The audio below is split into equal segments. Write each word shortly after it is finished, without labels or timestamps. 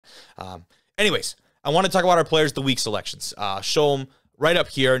Anyways, I want to talk about our players of the week selections. Show them right up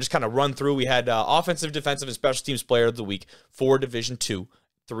here and just kind of run through. We had offensive, defensive, and special teams player of the week for Division 2,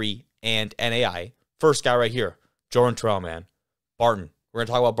 3, and NAIA. First guy right here, Jordan Terrell, man. Barton. We're going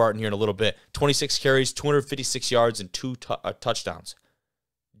to talk about Barton here in a little bit. 26 carries, 256 yards, and 2 touchdowns.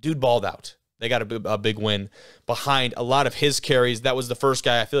 Dude balled out. They got a big win behind a lot of his carries. That was the first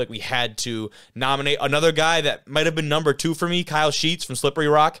guy I feel like we had to nominate. Another guy that might have been number 2 for me, Kyle Sheets from Slippery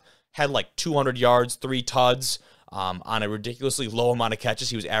Rock, had like 200 yards, 3 tuds on a ridiculously low amount of catches.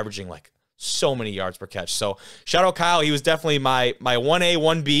 He was averaging like so many yards per catch. So shout out Kyle. He was definitely my 1A,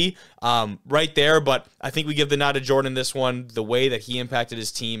 1B right there. But I think we give the nod to Jordan this one, the way that he impacted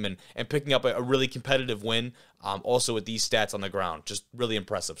his team and picking up a really competitive win. Also with these stats on the ground, just really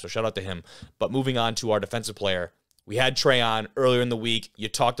impressive. So shout out to him. But moving on to our defensive player, we had Trey on earlier in the week. You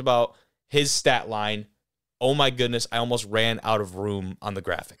talked about his stat line. Oh my goodness, I almost ran out of room on the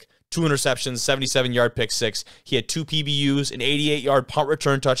graphic. 2 interceptions, 77-yard pick six. He had 2 PBUs, an 88-yard punt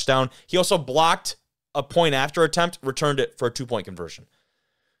return touchdown. He also blocked a point after attempt, returned it for a 2-point conversion.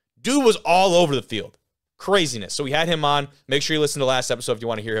 Dude was all over the field. Craziness. So we had him on. Make sure you listen to last episode if you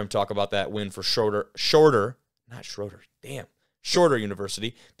want to hear him talk about that win for Shorter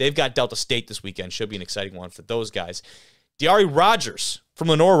University. They've got Delta State this weekend. Should be an exciting one for those guys. Diari Rogers from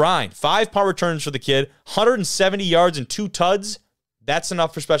Lenore-Rhine. 5 punt returns for the kid. 170 yards and 2 tuds. That's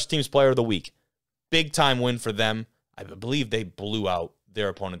enough for Special Teams Player of the Week. Big time win for them. I believe they blew out their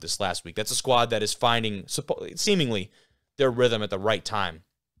opponent this last week. That's a squad that is finding seemingly their rhythm at the right time.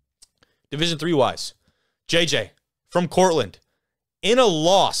 Division 3-wise, JJ from Cortland. In a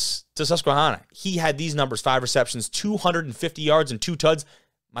loss to Susquehanna, he had these numbers: 5 receptions, 250 yards, and 2 tuds.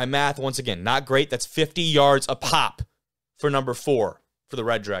 My math, once again, not great. That's 50 yards a pop for number 4 for the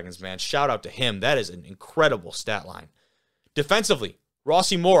Red Dragons, man. Shout out to him. That is an incredible stat line. Defensively,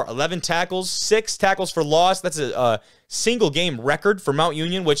 Rossi Moore, 11 tackles, 6 tackles for loss. That's a single-game record for Mount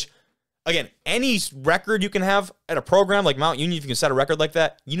Union, which, again, any record you can have at a program like Mount Union, if you can set a record like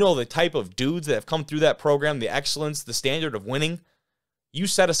that, you know the type of dudes that have come through that program, the excellence, the standard of winning. You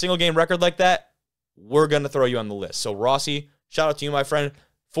set a single-game record like that, we're going to throw you on the list. So, Rossi, shout out to you, my friend.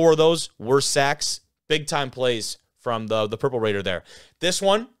 4 of those were sacks. Big-time plays from the Purple Raider there. This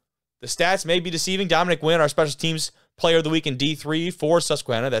one, the stats may be deceiving. Dominic Wynn, our special teams player of the week in D3 for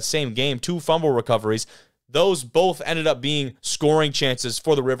Susquehanna, that same game, 2 fumble recoveries. Those both ended up being scoring chances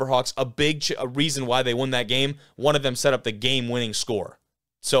for the Riverhawks, a big reason why they won that game. One of them set up the game-winning score.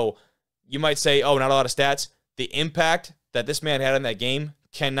 So you might say, oh, not a lot of stats. The impact that this man had in that game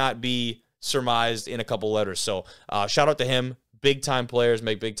cannot be surmised in a couple letters. So shout out to him. Big-time players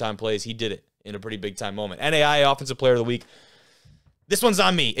make big-time plays. He did it in a pretty big-time moment. NAIA Offensive Player of the Week. This one's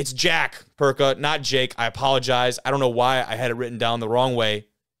on me. It's Jack Perka, not Jake. I apologize. I don't know why I had it written down the wrong way.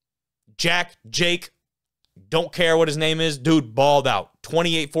 Jake, don't care what his name is. Dude balled out.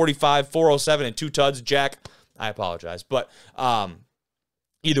 28, 45, 407, and 2 tuds. Jack, I apologize. But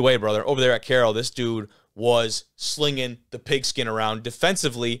either way, brother, over there at Carroll, this dude was slinging the pigskin around.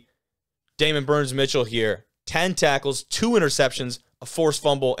 Defensively, Damon Burns-Mitchell here. 10 tackles, 2 interceptions, a forced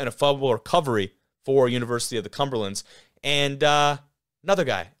fumble, and a fumble recovery for University of the Cumberlands. And another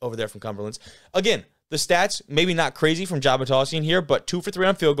guy over there from Cumberlands. Again, the stats, maybe not crazy from Jabatosian here, but 2 for 3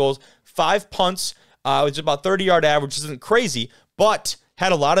 on field goals, 5 punts, which is about 30-yard average. This isn't crazy, but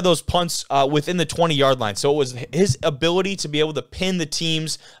had a lot of those punts within the 20-yard line. So it was his ability to be able to pin the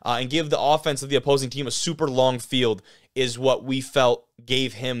teams and give the offense of the opposing team a super long field is what we felt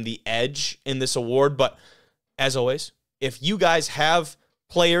gave him the edge in this award. But as always, if you guys have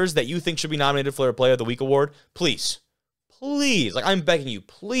players that you think should be nominated for a Player of the Week award, please, like I'm begging you,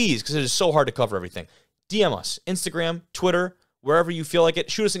 please, because it is so hard to cover everything. DM us, Instagram, Twitter, wherever you feel like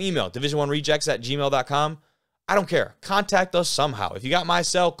it. Shoot us an email, division1rejects@gmail.com. I don't care. Contact us somehow. If you got my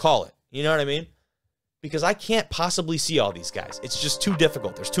cell, call it. You know what I mean? Because I can't possibly see all these guys. It's just too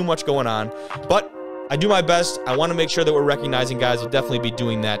difficult. There's too much going on. But I do my best. I want to make sure that we're recognizing guys. We'll definitely be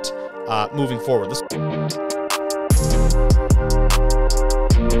doing that moving forward.